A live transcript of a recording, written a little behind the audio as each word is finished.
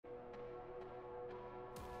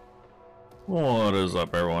What is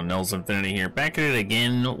up, everyone? Nels Infinity here, back at it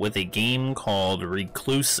again with a game called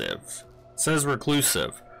Reclusive. It says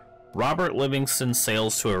Reclusive. Robert Livingston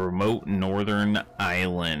sails to a remote northern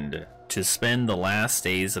island to spend the last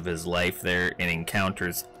days of his life there and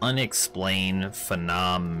encounters unexplained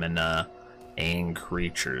phenomena and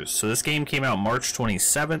creatures. So this game came out March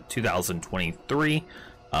 27th, 2023.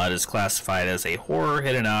 It is classified as a horror,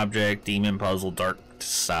 hidden object, demon puzzle, dark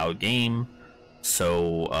style game.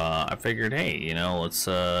 So I figured, hey, you know, let's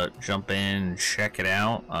jump in and check it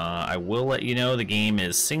out. I will let you know the game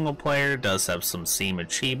is single player, does have some Steam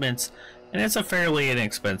achievements, and it's a fairly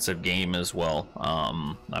inexpensive game as well,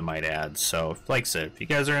 I might add. So like I said, if you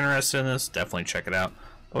guys are interested in this, definitely check it out.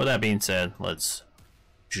 But with that being said, let's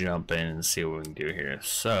jump in and see what we can do here.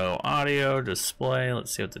 So audio, display,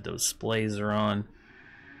 let's see what the displays are on.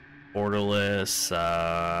 Borderless,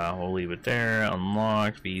 we'll leave it there.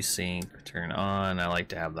 Unlocked, VSync, turn on. I like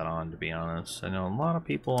to have that on, to be honest. I know a lot of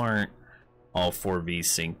people aren't all for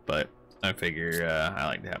VSync, but I figure I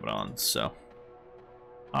like to have it on. So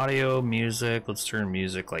audio, music, let's turn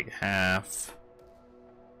music like half.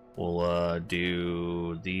 We'll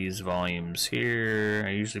do these volumes here.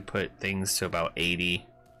 I usually put things to about 80,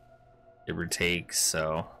 give or take,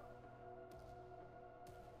 so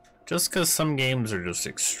just because some games are just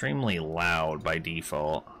extremely loud by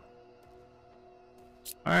default.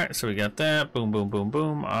 Alright, so we got that. Boom, boom, boom,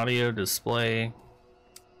 boom. Audio, display.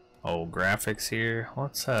 Oh, graphics here.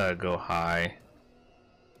 Let's go high.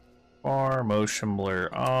 Far, motion blur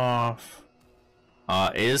off.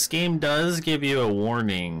 This game does give you a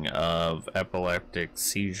warning of epileptic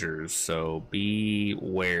seizures, so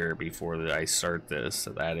beware before I start this.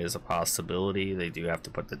 So that is a possibility. They do have to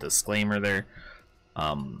put the disclaimer there.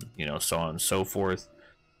 You know, so on and so forth.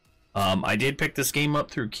 I did pick this game up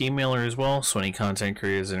through Keymailer as well, so any content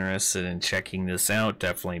creators interested in checking this out,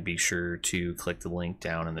 definitely be sure to click the link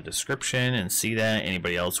down in the description and see that.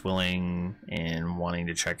 Anybody else willing and wanting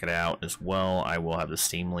to check it out as well, I will have the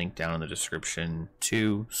Steam link down in the description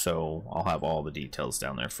too, so I'll have all the details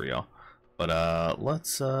down there for y'all. But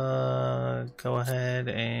let's go ahead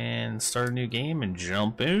and start a new game and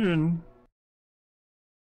jump in.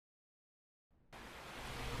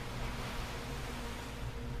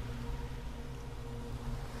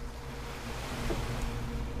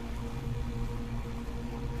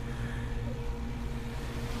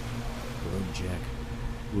 Jack,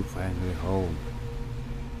 we're finally home.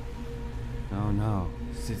 No, no,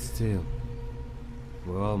 sit still.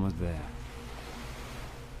 We're almost there.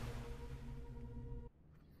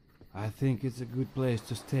 I think it's a good place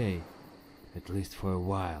to stay, at least for a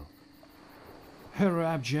while. Hurry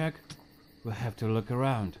up, Jack. We'll have to look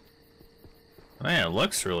around. Man, it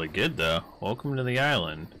looks really good though. Welcome to the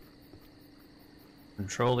island.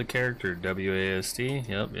 Control the character, WASD.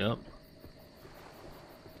 Yep.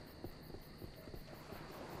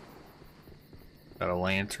 Got a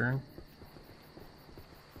lantern.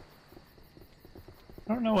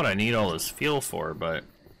 I don't know what I need all this fuel for, but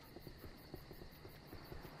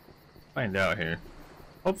find out here.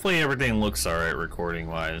 Hopefully everything looks alright recording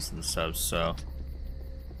wise and stuff, so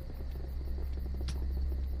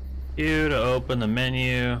Q to open the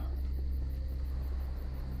menu.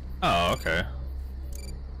 Oh, okay.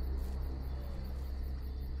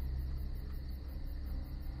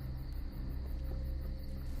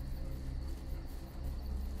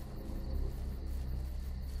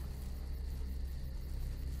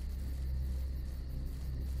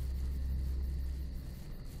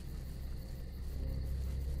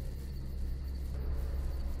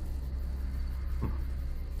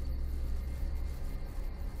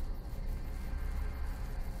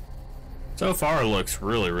 So far it looks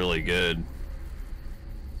really good.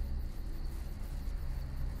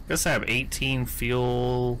 Guess I have 18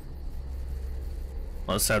 fuel.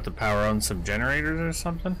 Must have to power on some generators or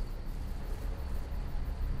something.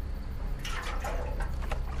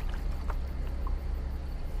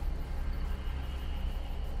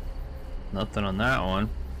 Nothing on that one.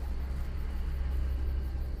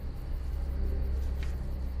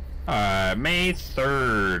 May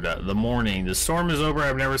 3rd, the morning. The storm is over.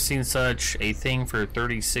 I've never seen such a thing for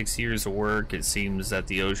 36 years of work. It seems that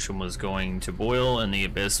the ocean was going to boil and the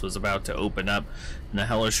abyss was about to open up and the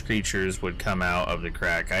hellish creatures would come out of the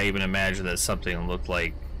crack. I even imagined that something looked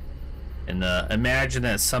like in the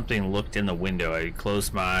looked in the window. I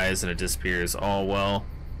closed my eyes and it disappears.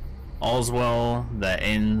 All's well that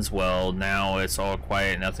ends well. Now it's all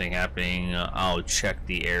quiet, nothing happening. I'll check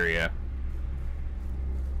the area.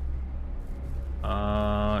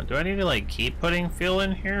 Do I need to like keep putting fuel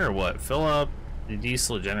in here or what? Fill up the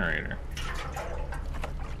diesel generator.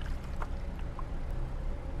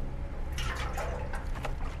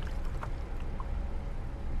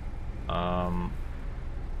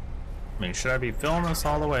 I mean, should I be filling this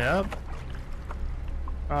all the way up?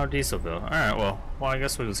 Oh, diesel fill. Alright, well, I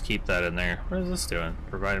guess we'll just keep that in there. What is this doing?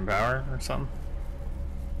 Providing power or something?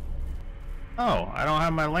 Oh, I don't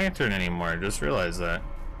have my lantern anymore. I just realized that.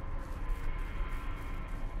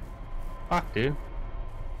 Fuck, dude.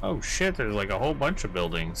 Oh shit, there's like a whole bunch of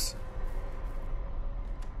buildings.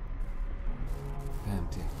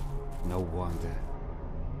 Empty. No wonder.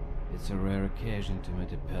 It's a rare occasion to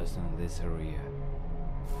meet a person in this area.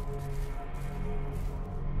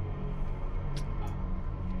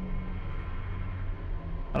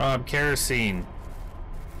 I don't have kerosene.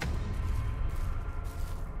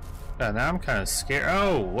 God, now I'm kind of scared.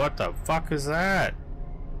 Oh, what the fuck is that?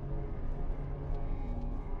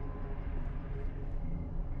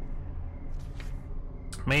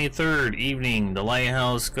 May 3rd, evening. The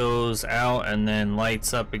lighthouse goes out and then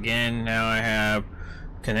lights up again. Now I have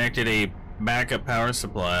connected a backup power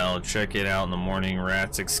supply. I'll check it out in the morning.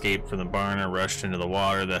 Rats escaped from the barn or rushed into the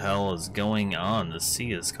water. The hell is going on? The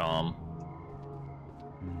sea is calm.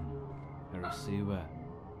 A receiver.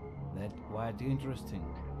 That quite interesting.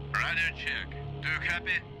 Radio check. Do you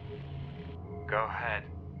copy? Go ahead.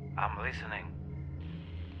 I'm listening.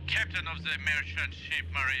 Captain of the merchant ship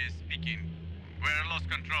Marie speaking. We're lost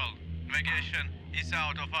control. Navigation is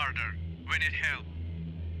out of order. We need help.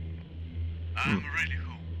 I'm really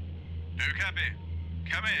who? Do you copy?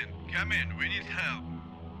 Come in. We need help.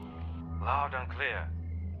 Loud and clear.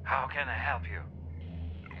 How can I help you?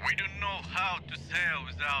 We don't know how to sail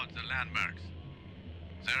without the landmarks.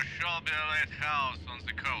 There shall be a lighthouse on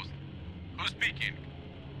the coast. Who's speaking?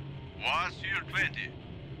 What's your 20?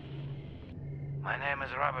 My name is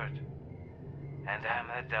Robert, and I'm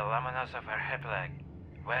at the Luminous of Archipelago,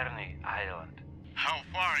 Verney Island. How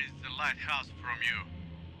far is the lighthouse from you?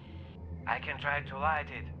 I can try to light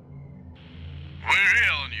it. We're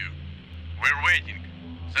real on you. We're waiting.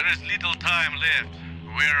 There is little time left.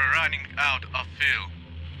 We're running out of fuel.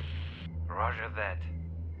 Roger that.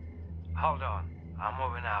 Hold on, I'm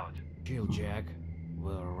moving out. Chill, Jack.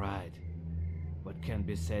 We'll ride. What can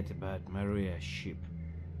be said about Maria's ship?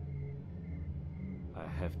 I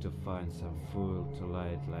have to find some fuel to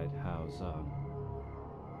light lighthouse on.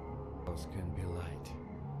 Those can be light.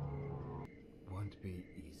 Won't be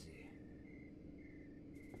easy.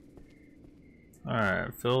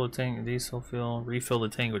 Alright, fill the tank with diesel fuel. Refill the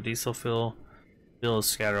tank with diesel fuel. Fuel is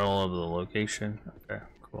scattered all over the location. Okay,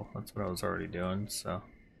 cool. That's what I was already doing, so.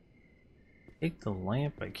 Take the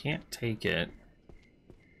lamp. I can't take it.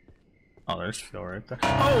 Oh, there's fuel right there.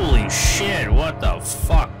 Holy shit! What the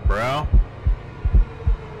fuck, bro?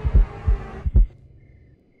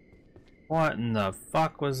 What in the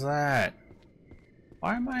fuck was that?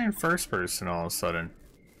 Why am I in first person all of a sudden?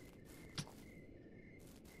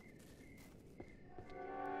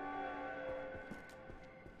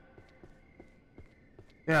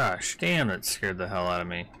 Gosh, damn, that scared the hell out of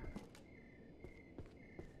me.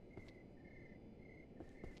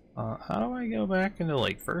 How do I go back into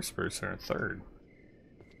like first person or third?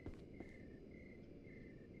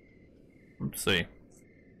 Let's see.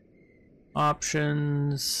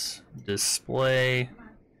 Options, display.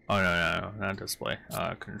 Oh no, not display.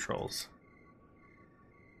 Controls.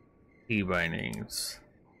 Key bindings.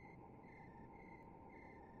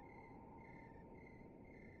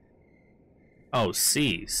 Oh,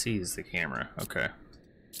 C. C is the camera. Okay.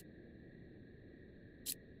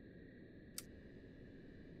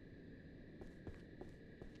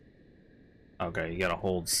 Okay, you gotta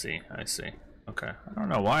hold C. I see. Okay. I don't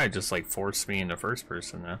know why it just like forced me into first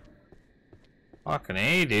person now. Fucking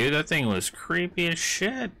A, dude. That thing was creepy as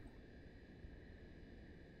shit.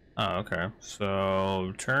 Oh, okay.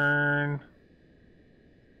 So, turn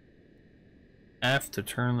F to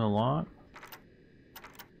turn the lock.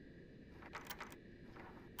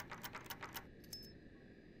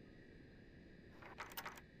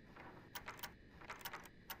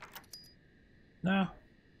 No.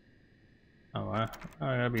 Oh, I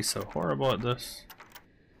gotta be so horrible at this.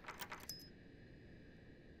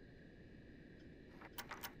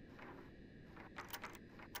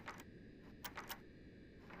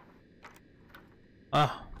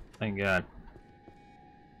 Oh, thank God.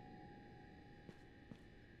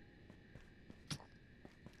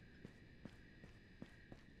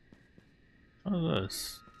 What is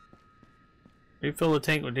this? Refill the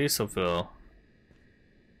tank with diesel fuel.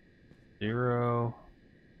 0.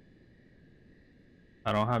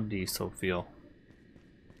 I don't have diesel fuel.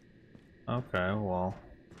 Okay, well.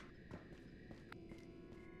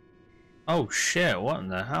 Oh shit, what in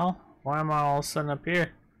the hell? Why am I all of a sudden up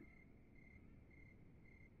here?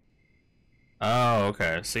 Oh,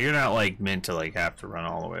 okay. So you're not like meant to like have to run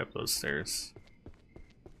all the way up those stairs.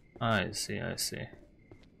 I see, I see.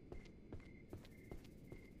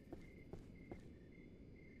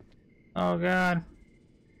 Oh god.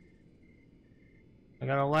 I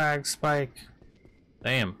got a lag spike.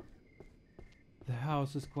 Damn. The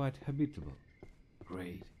house is quite habitable.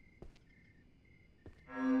 Great.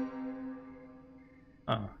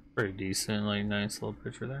 Oh, pretty decent, like nice little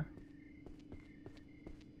picture there.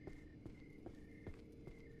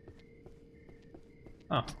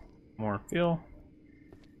 Oh, more fuel.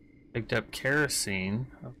 Picked up kerosene.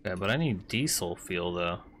 Okay, but I need diesel fuel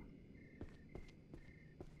though.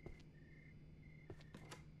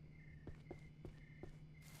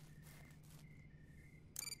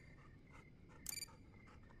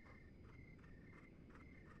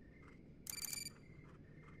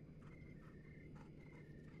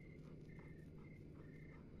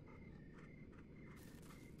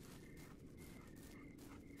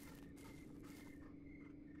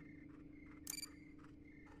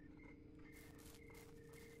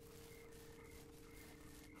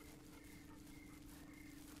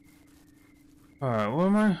 Alright, what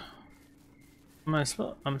am I?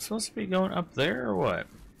 I'm supposed to be going up there or what?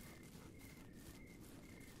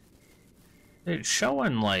 It's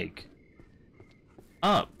showing like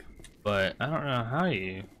up, but I don't know how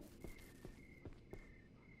you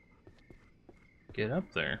get up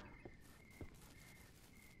there.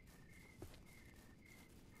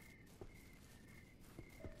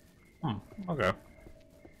 Okay.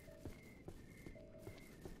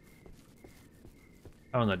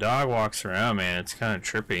 Oh, when the dog walks around, man, it's kind of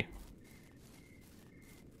trippy.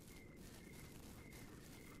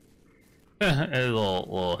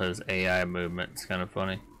 His AI movement. It's kind of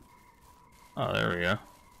funny. Oh, there we go.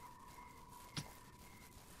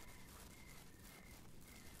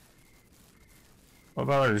 What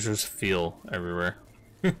about there's just feel everywhere?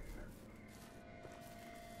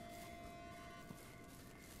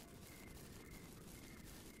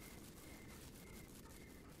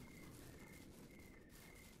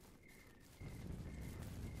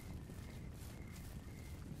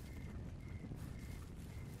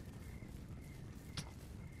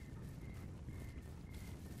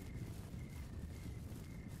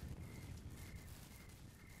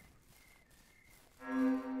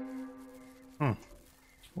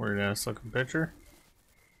 Weird ass looking picture.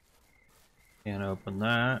 Can't open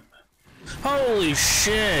that. Holy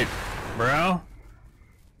shit, bro!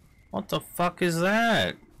 What the fuck is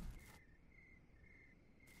that?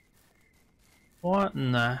 What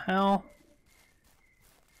in the hell?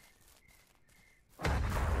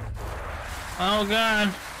 Oh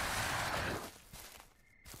god!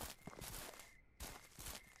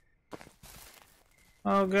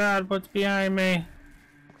 Oh god, what's behind me?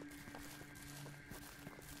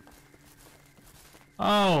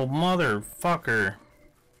 Oh, motherfucker.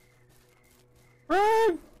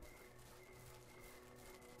 Run!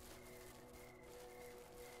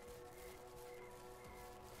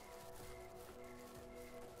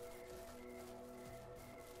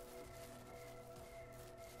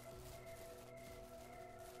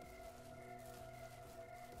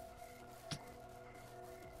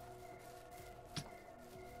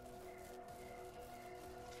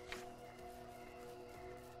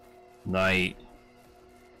 Night.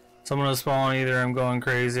 Someone is spawning. Either I'm going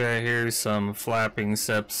crazy, I hear some flapping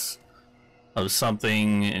steps of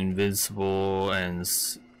something invisible and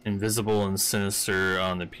sinister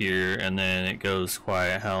on the pier, and then it goes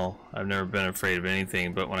quiet. Hell, I've never been afraid of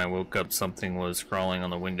anything, but when I woke up, something was crawling on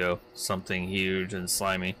the window. Something huge and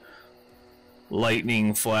slimy.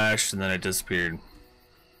 Lightning flashed, and then it disappeared.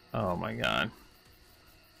 Oh my god.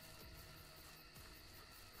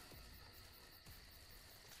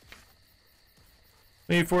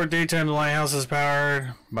 Before daytime, the lighthouse is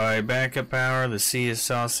powered by backup power. The sea is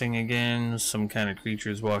tossing again. Some kind of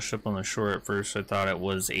creatures washed up on the shore. At first I thought it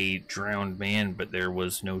was a drowned man, but there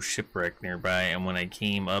was no shipwreck nearby. And when I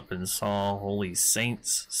came up and saw, holy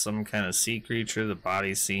saints, some kind of sea creature. The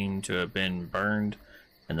body seemed to have been burned,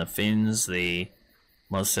 and the fins, they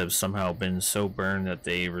must have somehow been so burned that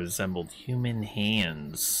they resembled human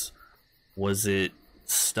hands. Was it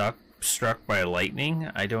struck by lightning?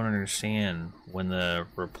 I don't understand. When the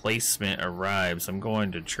replacement arrives, I'm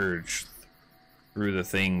going to church, threw the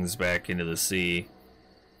things back into the sea.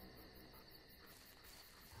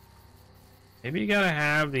 Maybe you gotta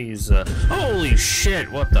have these, holy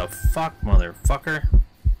shit, what the fuck, motherfucker?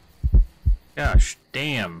 Gosh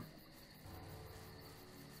damn.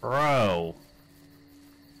 Bro.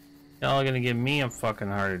 Y'all gonna give me a fucking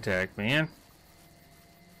heart attack, man.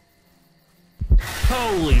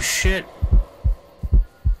 Holy shit.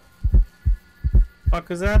 Fuck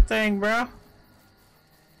is that thing, bro?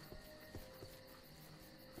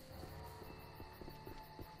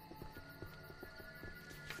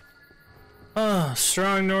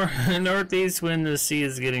 Strong northeast wind. The sea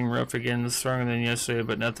is getting rough again, stronger than yesterday,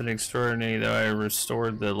 but nothing extraordinary. Though I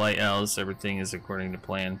restored the lighthouse, everything is according to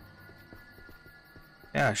plan.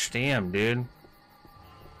 Gosh damn, dude.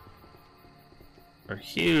 They're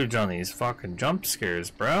huge on these fucking jump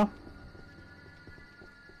scares, bro.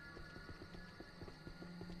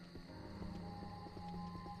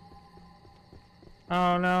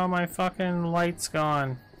 Oh no, my fucking light's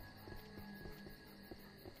gone.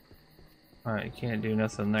 Alright, can't do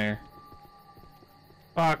nothing there.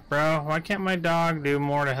 Fuck, bro. Why can't my dog do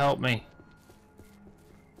more to help me?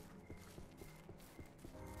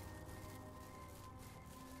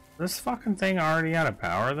 This fucking thing already out of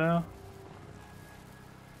power, though?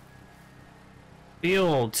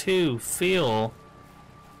 Fuel, too. Fuel.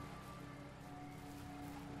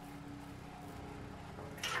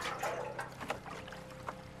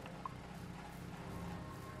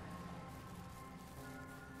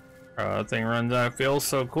 That thing runs out of fuel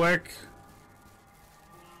so quick.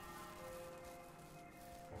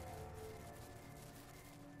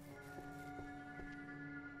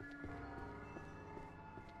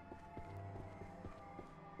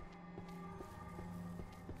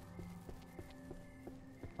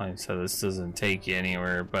 Like I said, this doesn't take you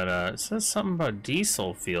anywhere, but it says something about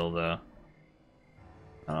diesel fuel though.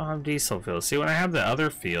 I don't have diesel fuel. See, when I have the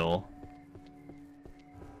other fuel,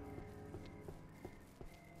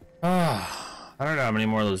 I don't know how many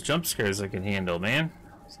more of those jump scares I can handle, man.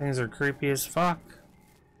 These things are creepy as fuck.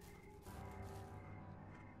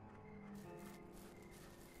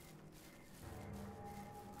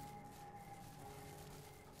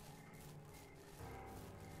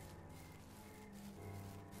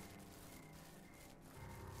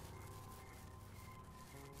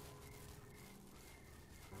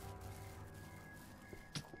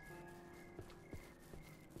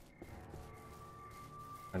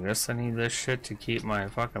 I guess I need this shit to keep my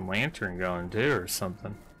fucking lantern going too, or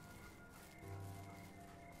something.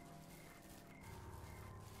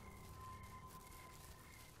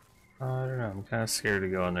 I don't know, I'm kind of scared to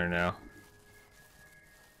go in there now.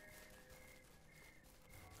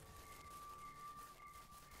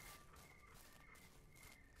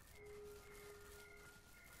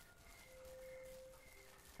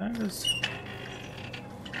 I just...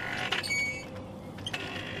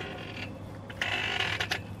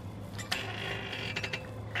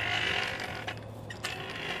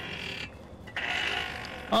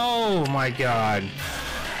 Oh my god.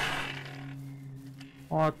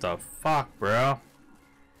 What the fuck, bro?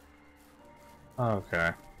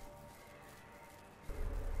 Okay.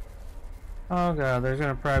 Oh god, there's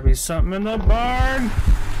gonna probably be something in the barn!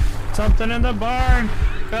 Something in the barn!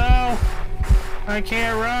 Go! I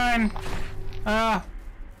can't run! Ah!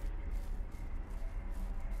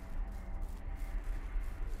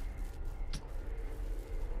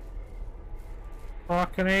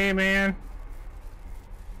 Fucking A, man.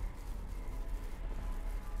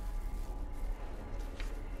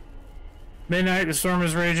 Midnight, the storm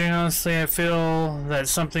is raging. Honestly, I feel that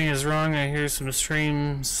something is wrong. I hear some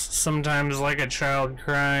screams, sometimes like a child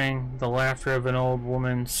crying. The laughter of an old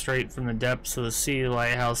woman straight from the depths of the sea.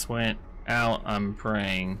 Lighthouse went out. I'm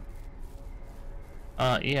praying.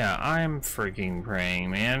 Yeah, I'm freaking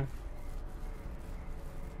praying, man.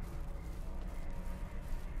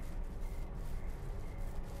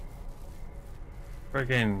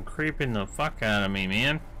 Freaking creeping the fuck out of me,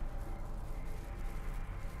 man.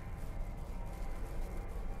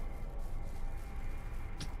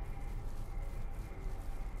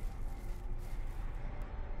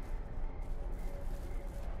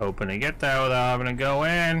 Hoping to get that without having to go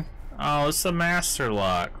in. Oh, it's the master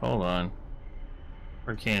lock. Hold on.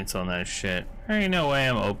 We're canceling that shit. There ain't no way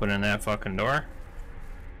I'm opening that fucking door.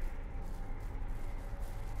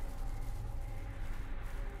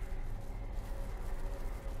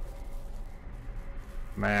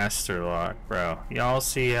 Master lock, bro. Y'all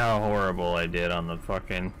see how horrible I did on the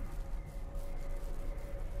fucking...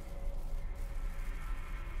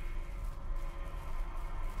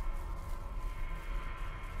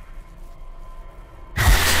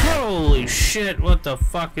 Holy shit, what the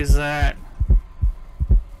fuck is that?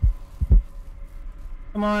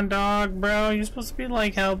 Come on, dog, bro. You're supposed to be,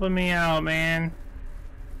 like, helping me out, man.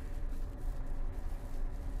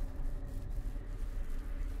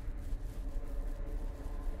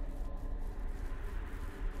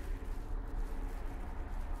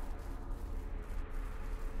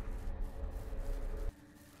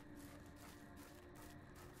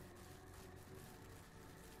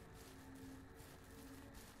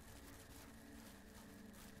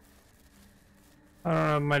 I don't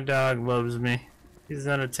know if my dog loves me. He's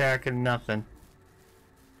not attacking nothing.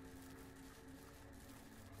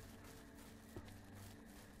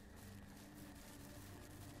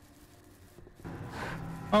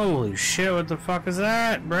 Holy shit, what the fuck is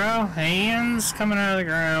that, bro? Hands coming out of the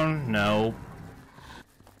ground? No.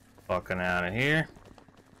 Fucking out of here.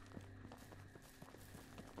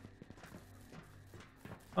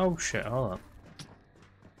 Oh shit, hold up.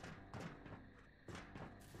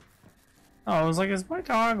 Oh, I was like, is my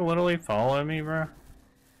dog literally following me, bro?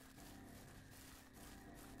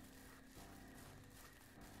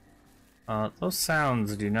 Those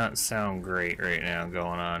sounds do not sound great right now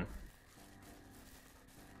going on.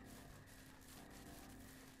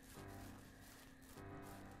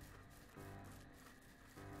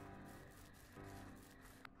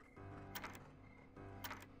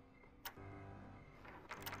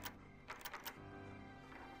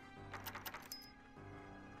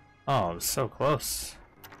 Oh, it was so close.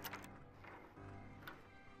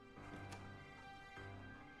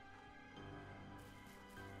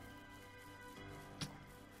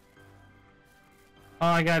 Oh,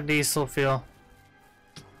 I got diesel fuel.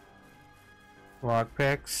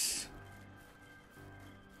 Lockpicks.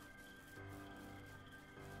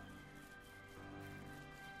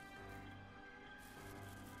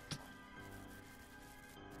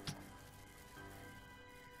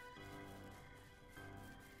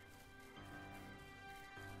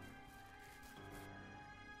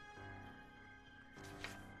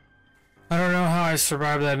 I don't know how I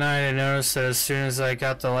survived that night. I noticed that as soon as I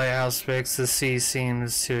got the lighthouse fixed, the sea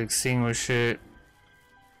seems to extinguish it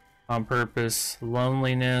on purpose.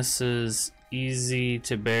 Loneliness is easy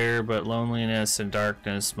to bear, but loneliness and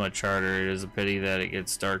darkness much harder. It is a pity that it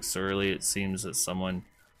gets dark so early. It seems that someone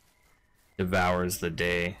devours the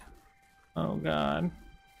day. Oh god.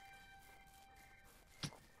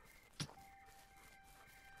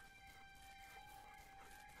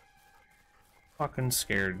 Fucking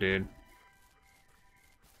scared, dude.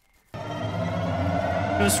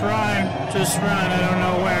 Just run, I don't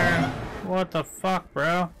know where. What the fuck,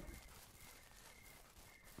 bro?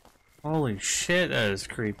 Holy shit, that is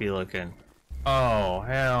creepy looking. Oh,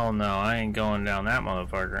 hell no, I ain't going down that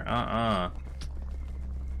motherfucker.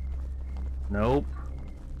 Nope.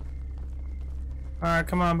 Alright,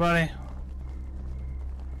 come on, buddy.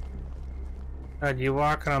 God, you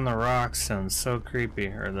walking on the rocks sounds so creepy,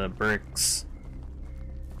 or the bricks.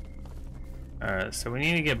 Alright, so we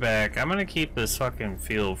need to get back. I'm gonna keep this fucking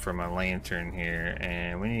fuel for my lantern here,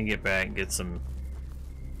 and we need to get back and get some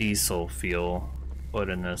diesel fuel put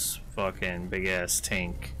in this fucking big ass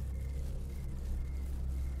tank.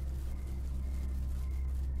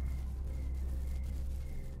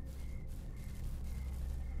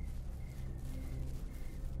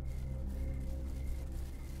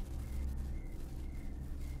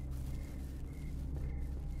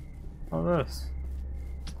 Oh, this.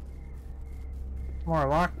 More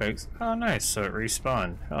lockpicks. Oh, nice. So it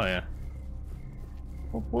respawned. Oh, yeah.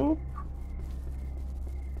 Whoop, whoop.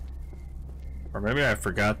 Or maybe I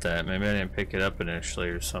forgot that. Maybe I didn't pick it up initially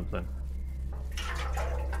or something.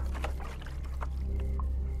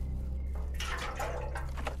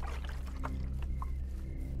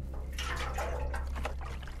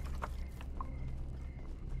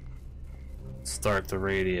 Start the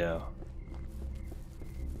radio.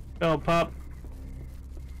 Go, pup.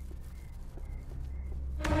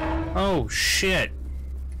 Oh, shit.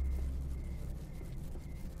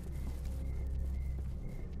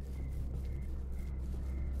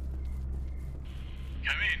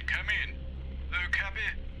 Come in. Do you copy?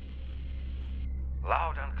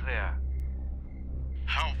 Loud and clear.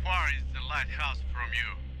 How far is the lighthouse from you?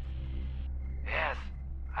 Yes,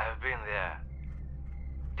 I've been there.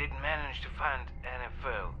 Didn't manage to find any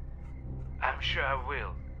fuel. I'm sure I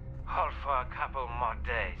will. Hold for a couple more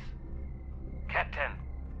days. Captain,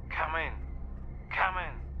 come in. Come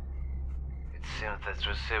in. It seems that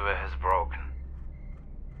receiver has broken.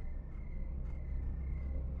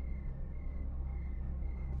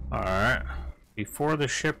 Alright. Before the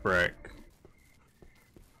shipwreck.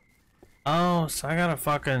 Oh, so I gotta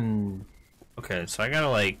fucking... Okay, so I gotta,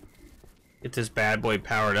 like, get this bad boy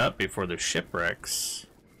powered up before the shipwrecks.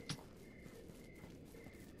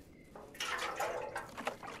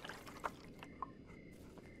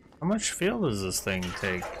 How much fuel does this thing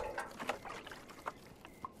take?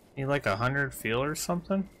 Need like 100 fuel or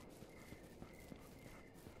something?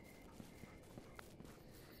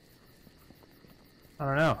 I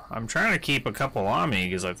don't know. I'm trying to keep a couple on me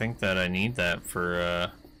because I think that I need that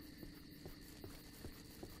for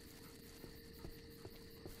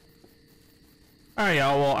Alright,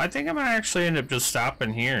 y'all. Well, I think I'm gonna actually end up just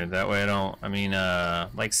stopping here. That way I don't... I mean,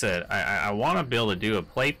 like I said, I want to be able to do a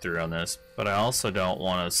playthrough on this, but I also don't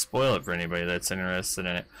want to spoil it for anybody that's interested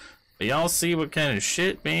in it. But y'all see what kind of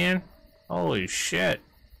shit, man? Holy shit.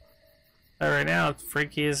 right now, it's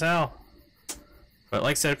freaky as hell. But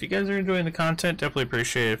like I said, if you guys are enjoying the content, definitely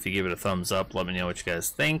appreciate it if you give it a thumbs up. Let me know what you guys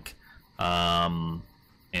think. Yeah,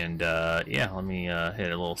 let me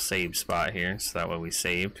hit a little save spot here, so that way we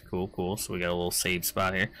saved. Cool. So we got a little save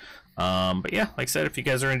spot here. But yeah, like I said, if you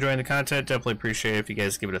guys are enjoying the content, definitely appreciate it if you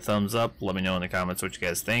guys give it a thumbs up. Let me know in the comments what you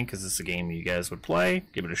guys think. Is this a game you guys would play?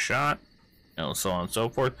 Give it a shot. You know, so on and so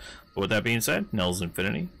forth. But with that being said, Nels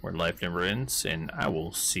Infinity, where life never ends, and I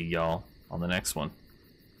will see y'all on the next one.